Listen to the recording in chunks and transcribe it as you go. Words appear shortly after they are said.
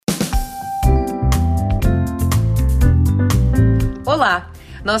Olá!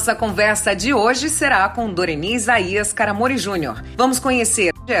 Nossa conversa de hoje será com Doreni Isaías Caramori Júnior. Vamos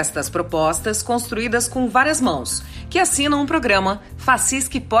conhecer estas propostas construídas com várias mãos, que assinam um programa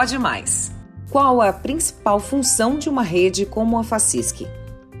FACISC Pode Mais. Qual a principal função de uma rede como a FACISC?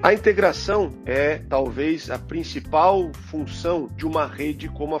 A integração é, talvez, a principal função de uma rede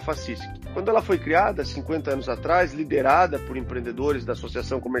como a FACISC. Quando ela foi criada, 50 anos atrás, liderada por empreendedores da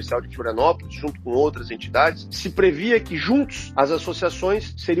Associação Comercial de Florianópolis, junto com outras entidades, se previa que juntos as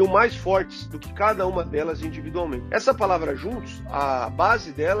associações seriam mais fortes do que cada uma delas individualmente. Essa palavra juntos, a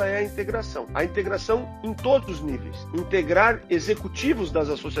base dela é a integração. A integração em todos os níveis. Integrar executivos das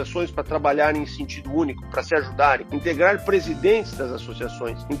associações para trabalharem em sentido único, para se ajudarem. Integrar presidentes das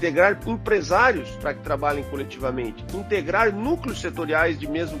associações. Integrar empresários para que trabalhem coletivamente. Integrar núcleos setoriais de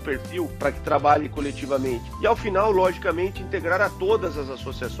mesmo perfil para que trabalhem coletivamente. E ao final, logicamente, integrar a todas as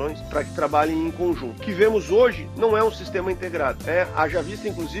associações para que trabalhem em conjunto. O que vemos hoje não é um sistema integrado. Haja vista,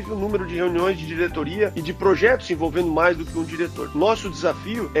 inclusive, o número de reuniões de diretoria e de projetos envolvendo mais do que um diretor. Nosso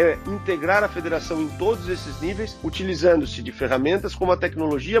desafio é integrar a federação em todos esses níveis, utilizando-se de ferramentas como a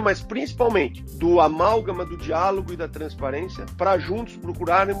tecnologia, mas principalmente do amálgama do diálogo e da transparência, para juntos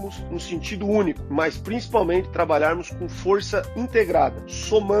procurarmos um sentido único, mas principalmente trabalharmos com força integrada,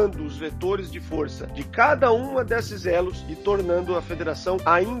 somando os vetores de força de cada uma desses elos e tornando a federação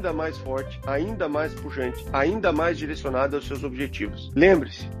ainda mais forte, ainda mais pujante, ainda mais direcionada aos seus objetivos.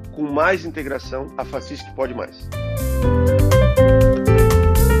 Lembre-se, com mais integração, a FACISC pode mais.